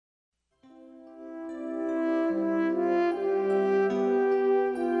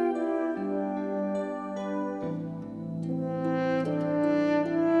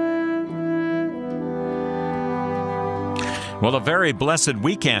Well, a very blessed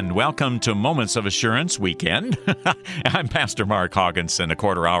weekend. Welcome to Moments of Assurance Weekend. I'm Pastor Mark Hogginson, a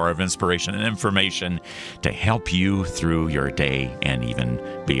quarter hour of inspiration and information to help you through your day and even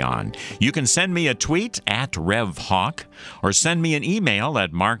beyond. You can send me a tweet at RevHawk or send me an email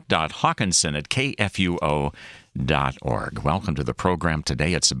at mark.hawkinson@kfuo.org. Welcome to the program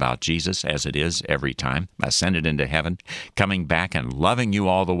today. It's about Jesus, as it is every time, ascended into heaven, coming back and loving you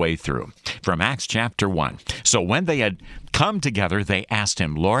all the way through. From Acts chapter 1. So when they had come together, they asked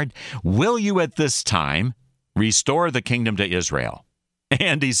him, Lord, will you at this time restore the kingdom to Israel?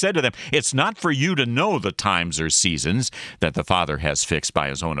 And he said to them, it's not for you to know the times or seasons that the Father has fixed by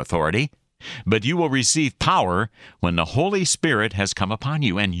his own authority, but you will receive power when the Holy Spirit has come upon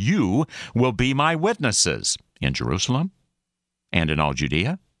you, and you will be my witnesses in Jerusalem and in all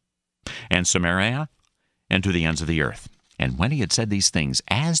Judea and Samaria and to the ends of the earth. And when he had said these things,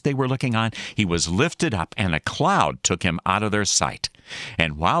 as they were looking on, he was lifted up, and a cloud took him out of their sight.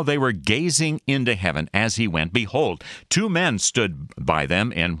 And while they were gazing into heaven as he went, behold, two men stood by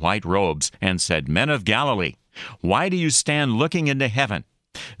them in white robes and said, Men of Galilee, why do you stand looking into heaven?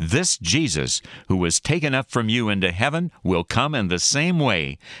 This Jesus, who was taken up from you into heaven, will come in the same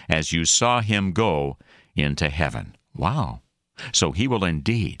way as you saw him go into heaven. Wow. So he will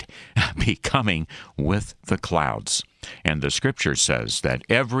indeed be coming with the clouds. And the Scripture says that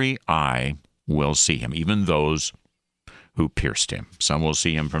every eye will see him, even those who pierced him. Some will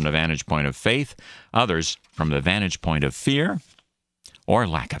see him from the vantage point of faith, others from the vantage point of fear or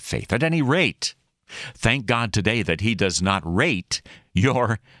lack of faith. At any rate, thank God today that he does not rate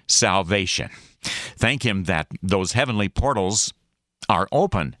your salvation. Thank him that those heavenly portals are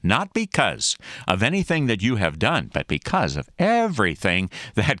open, not because of anything that you have done, but because of everything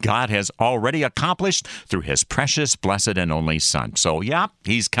that God has already accomplished through his precious, blessed, and only Son. So, yeah,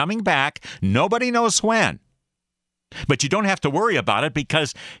 he's coming back. Nobody knows when. But you don't have to worry about it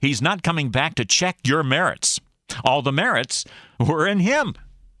because he's not coming back to check your merits. All the merits were in him.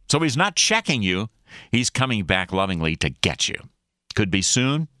 So he's not checking you. He's coming back lovingly to get you. Could be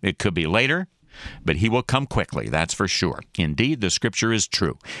soon. It could be later. But he will come quickly, that's for sure. Indeed, the Scripture is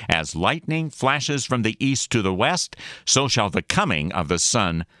true. As lightning flashes from the east to the west, so shall the coming of the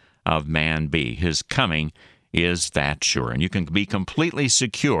Son of Man be. His coming is that sure. And you can be completely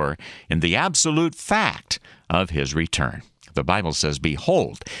secure in the absolute fact of his return. The Bible says,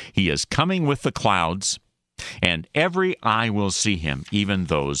 Behold, he is coming with the clouds, and every eye will see him, even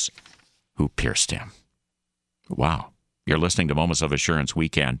those who pierced him. Wow. You're listening to Moments of Assurance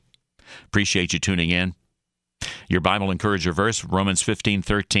Weekend. Appreciate you tuning in. Your Bible encourager verse, Romans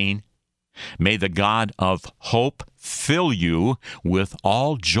 15:13. May the God of hope fill you with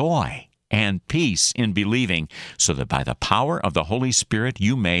all joy and peace in believing, so that by the power of the Holy Spirit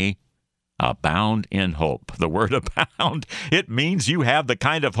you may abound in hope. The word abound, it means you have the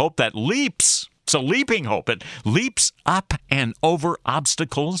kind of hope that leaps. It's a leaping hope. It leaps up and over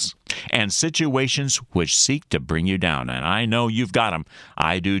obstacles and situations which seek to bring you down. And I know you've got them.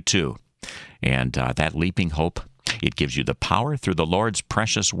 I do too. And that leaping hope, it gives you the power through the Lord's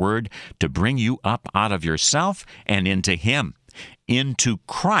precious word to bring you up out of yourself and into him, into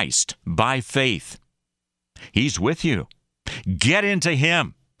Christ by faith. He's with you. Get into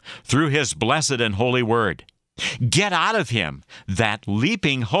him through his blessed and holy word. Get out of him that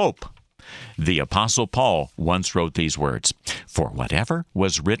leaping hope. The Apostle Paul once wrote these words, For whatever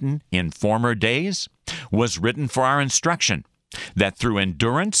was written in former days was written for our instruction, that through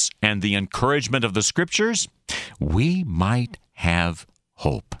endurance and the encouragement of the Scriptures, we might have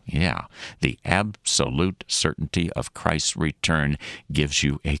hope. Yeah, the absolute certainty of Christ's return gives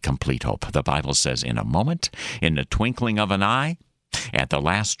you a complete hope. The Bible says, in a moment, in the twinkling of an eye, at the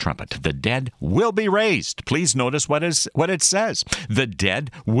last trumpet, the dead will be raised. Please notice what it says. The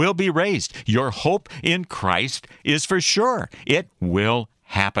dead will be raised. Your hope in Christ is for sure. It will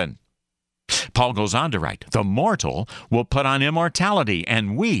happen. Paul goes on to write, the mortal will put on immortality,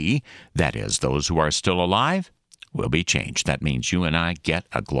 and we, that is, those who are still alive, will be changed. That means you and I get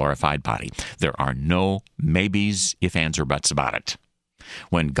a glorified body. There are no maybes, ifs, ands, or buts about it.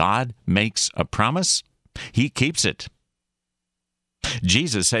 When God makes a promise, he keeps it.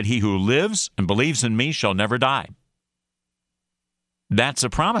 Jesus said, he who lives and believes in me shall never die. That's a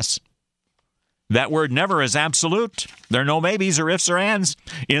promise. That word never is absolute. There are no maybes or ifs or ands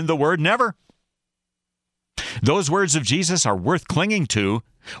in the word never. Those words of Jesus are worth clinging to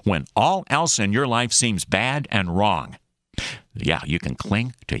when all else in your life seems bad and wrong. Yeah, you can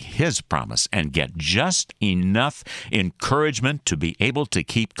cling to his promise and get just enough encouragement to be able to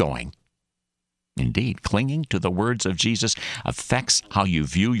keep going. Indeed, clinging to the words of Jesus affects how you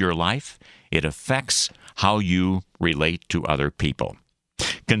view your life. It affects how you relate to other people.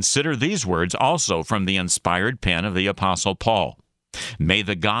 Consider these words also from the inspired pen of the Apostle Paul. May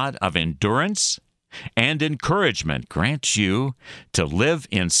the God of endurance and encouragement grant you to live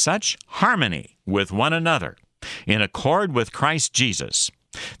in such harmony with one another, in accord with Christ Jesus,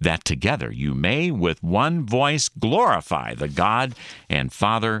 that together you may with one voice glorify the God and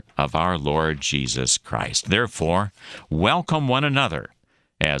Father of our Lord Jesus Christ. Therefore, welcome one another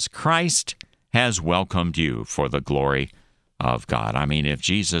as Christ has welcomed you for the glory of God. I mean, if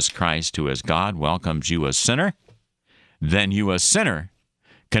Jesus Christ, who is God, welcomes you a sinner, then you, a sinner,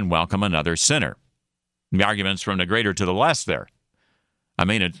 can welcome another sinner. The argument's from the greater to the less there. I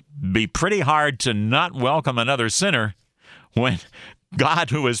mean, it'd be pretty hard to not welcome another sinner when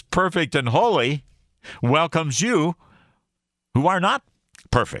God, who is perfect and holy, welcomes you who are not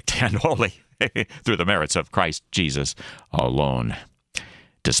perfect and holy through the merits of Christ Jesus alone.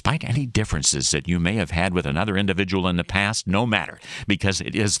 Despite any differences that you may have had with another individual in the past, no matter, because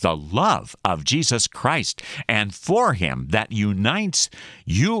it is the love of Jesus Christ and for Him that unites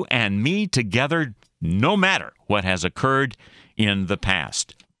you and me together, no matter what has occurred in the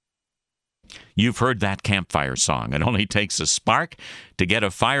past. You've heard that campfire song. It only takes a spark to get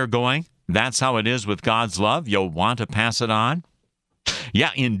a fire going. That's how it is with God's love. You'll want to pass it on. Yeah,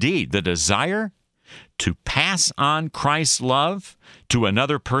 indeed, the desire to pass on Christ's love to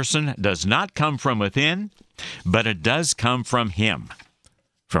another person does not come from within, but it does come from Him,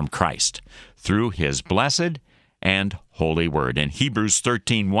 from Christ, through His blessed and holy word. In Hebrews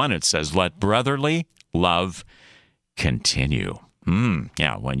 13:1, it says, "Let brotherly love continue."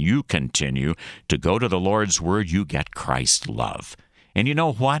 Yeah, when you continue to go to the Lord's word, you get Christ's love. And you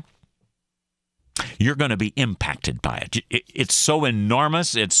know what? You're going to be impacted by it. It's so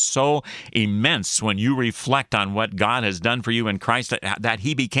enormous, it's so immense when you reflect on what God has done for you in Christ, that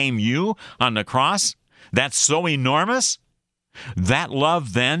He became you on the cross. That's so enormous. That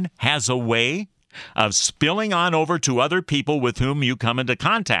love then has a way of spilling on over to other people with whom you come into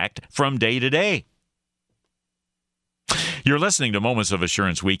contact from day to day. You're listening to Moments of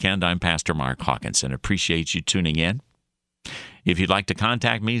Assurance Weekend. I'm Pastor Mark Hawkinson. Appreciate you tuning in. If you'd like to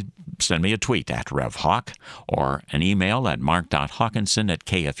contact me, send me a tweet at RevHawk or an email at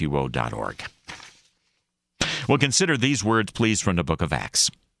mark.hawkinson@kfuo.org. Well, consider these words, please, from the book of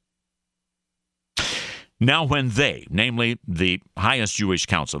Acts. Now when they, namely the highest Jewish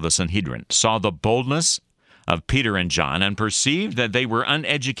council, the Sanhedrin, saw the boldness of Peter and John and perceived that they were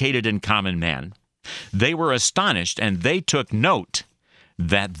uneducated and common men, they were astonished, and they took note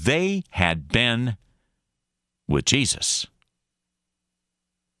that they had been with Jesus.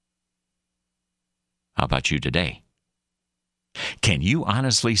 How about you today? Can you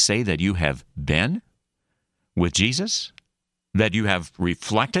honestly say that you have been with Jesus? That you have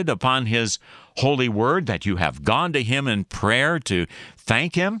reflected upon His holy word? That you have gone to Him in prayer to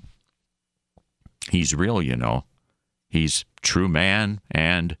thank Him? He's real, you know. He's true man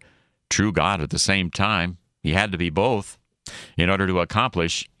and true God at the same time. He had to be both in order to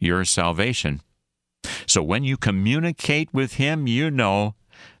accomplish your salvation. So when you communicate with Him, you know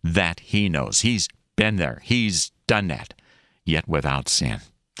that He knows. He's been there. He's done that, yet without sin.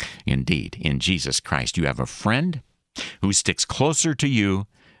 Indeed, in Jesus Christ, you have a friend who sticks closer to you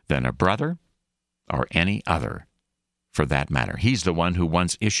than a brother or any other, for that matter. He's the one who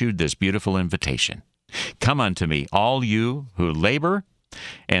once issued this beautiful invitation. Come unto me, all you who labor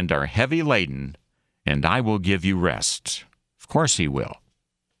and are heavy laden, and I will give you rest. Of course He will.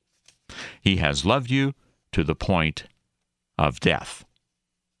 He has loved you to the point of death.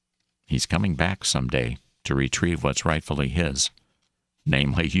 He's coming back someday to retrieve what's rightfully His,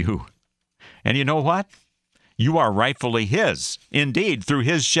 namely you. And you know what? You are rightfully His, indeed, through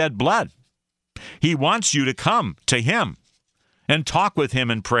His shed blood. He wants you to come to Him and talk with Him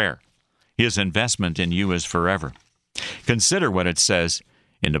in prayer. His investment in you is forever. Consider what it says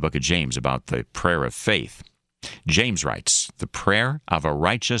in the book of James about the prayer of faith. James writes, "The prayer of a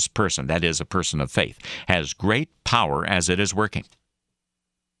righteous person," that is, a person of faith, "has great power as it is working."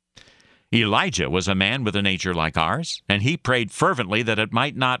 Elijah was a man with a nature like ours, and he prayed fervently that it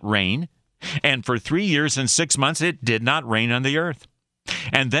might not rain, and for 3 years and 6 months it did not rain on the earth.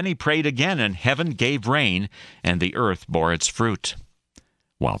 And then he prayed again, and heaven gave rain, and the earth bore its fruit.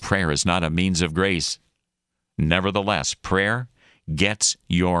 While prayer is not a means of grace, nevertheless, prayer gets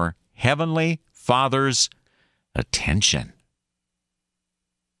your heavenly Father's attention,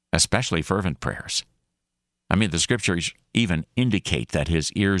 especially fervent prayers. I mean, the Scriptures even indicate that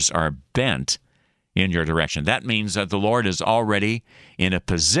His ears are bent in your direction. That means that the Lord is already in a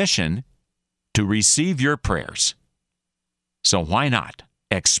position to receive your prayers. So why not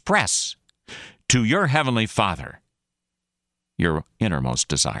express to your Heavenly Father your innermost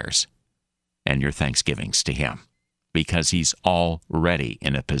desires and your thanksgivings to Him, because He's already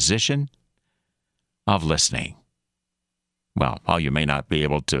in a position of listening. Well, while you may not be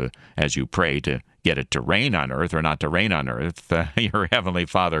able to, as you pray, to get it to rain on earth or not to rain on earth, your Heavenly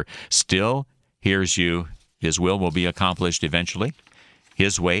Father still hears you. His will be accomplished eventually,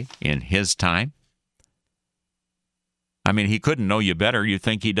 His way, in His time. I mean, He couldn't know you better. You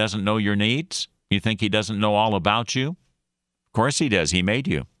think He doesn't know your needs? You think He doesn't know all about you? Of course He does. He made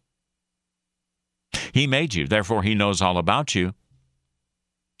you. He made you. Therefore, He knows all about you.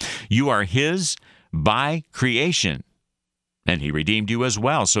 You are His by creation, and He redeemed you as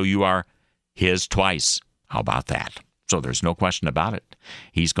well, so you are His twice. How about that? So there's no question about it.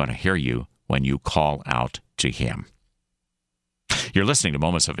 He's going to hear you when you call out to Him. You're listening to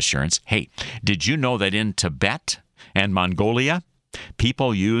Moments of Assurance. Hey, did you know that in Tibet and Mongolia,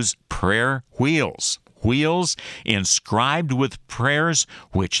 people use prayer wheels? Wheels inscribed with prayers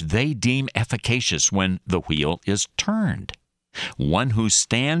which they deem efficacious when the wheel is turned. One who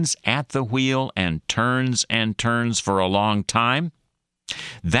stands at the wheel and turns for a long time,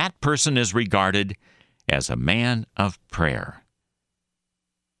 that person is regarded as a man of prayer.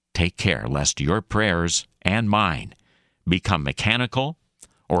 Take care lest your prayers and mine become mechanical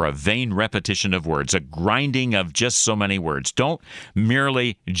or a vain repetition of words, a grinding of just so many words. Don't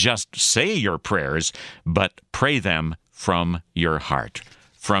merely just say your prayers, but pray them from your heart,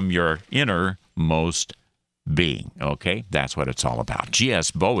 from your innermost being. Okay? That's what it's all about.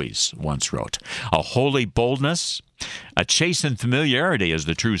 G.S. Bowies once wrote, "A holy boldness, a chastened familiarity is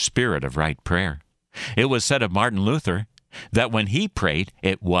the true spirit of right prayer." It was said of Martin Luther that when he prayed,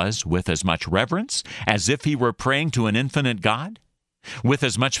 it was with as much reverence as if he were praying to an infinite God, with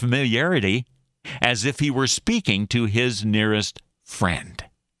as much familiarity as if he were speaking to his nearest friend.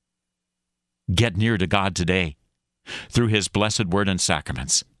 Get near to God today through His blessed word and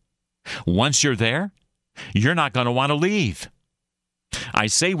sacraments. Once you're there, you're not going to want to leave. I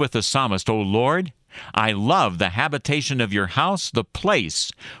say with the psalmist, "O Lord, I love the habitation of your house, the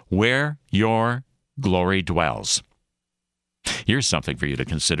place where your glory dwells." Here's something for you to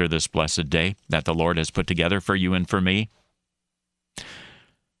consider this blessed day that the Lord has put together for you and for me.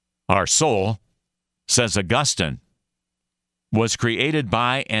 Our soul, says Augustine, was created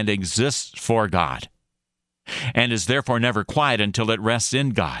by and exists for God, and is therefore never quiet until it rests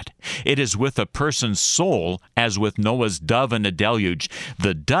in God. It is with a person's soul as with Noah's dove in a deluge.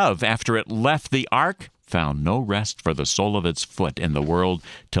 The dove, after it left the ark, found no rest for the sole of its foot in the world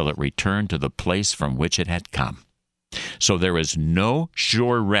till it returned to the place from which it had come. So there is no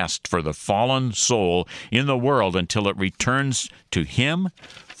sure rest for the fallen soul in the world until it returns to Him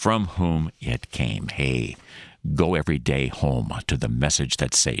from whom it came. Hey, go every day home to the message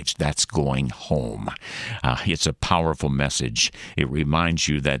that saves. That's going home. It's a powerful message. It reminds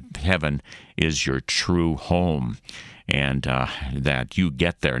you that heaven is your true home, and that you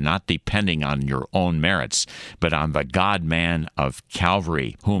get there not depending on your own merits, but on the God-man of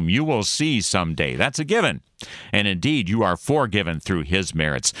Calvary, whom you will see someday. That's a given. And indeed, you are forgiven through His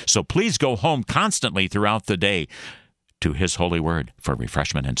merits. So please go home constantly throughout the day to His holy word for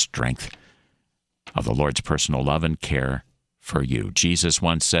refreshment and strength of the Lord's personal love and care for you. Jesus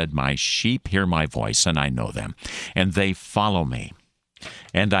once said, "My sheep hear my voice, and I know them, and they follow me.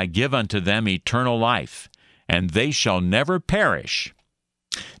 And I give unto them eternal life, and they shall never perish,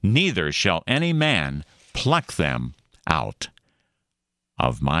 neither shall any man pluck them out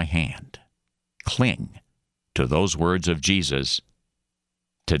of my hand." Cling to those words of Jesus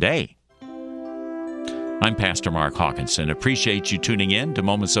today. I'm Pastor Mark Hawkinson. Appreciate you tuning in to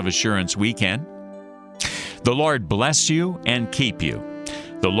Moments of Assurance Weekend. The Lord bless you and keep you.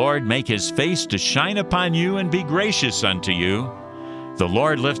 The Lord make His face to shine upon you and be gracious unto you. The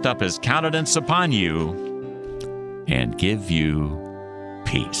Lord lift up His countenance upon you and give you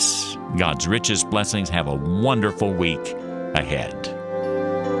peace. God's richest blessings. Have a wonderful week ahead.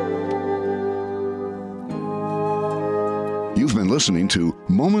 You've been listening to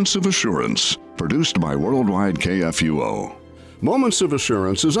Moments of Assurance, produced by Worldwide KFUO. Moments of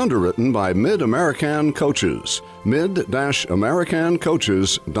Assurance is underwritten by Mid-American Coaches,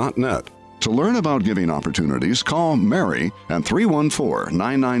 mid-americancoaches.net. To learn about giving opportunities, call Mary at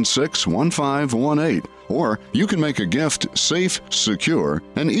 314-996-1518, or you can make a gift safe, secure,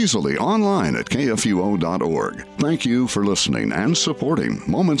 and easily online at kfuo.org. Thank you for listening and supporting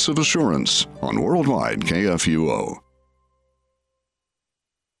Moments of Assurance on Worldwide KFUO.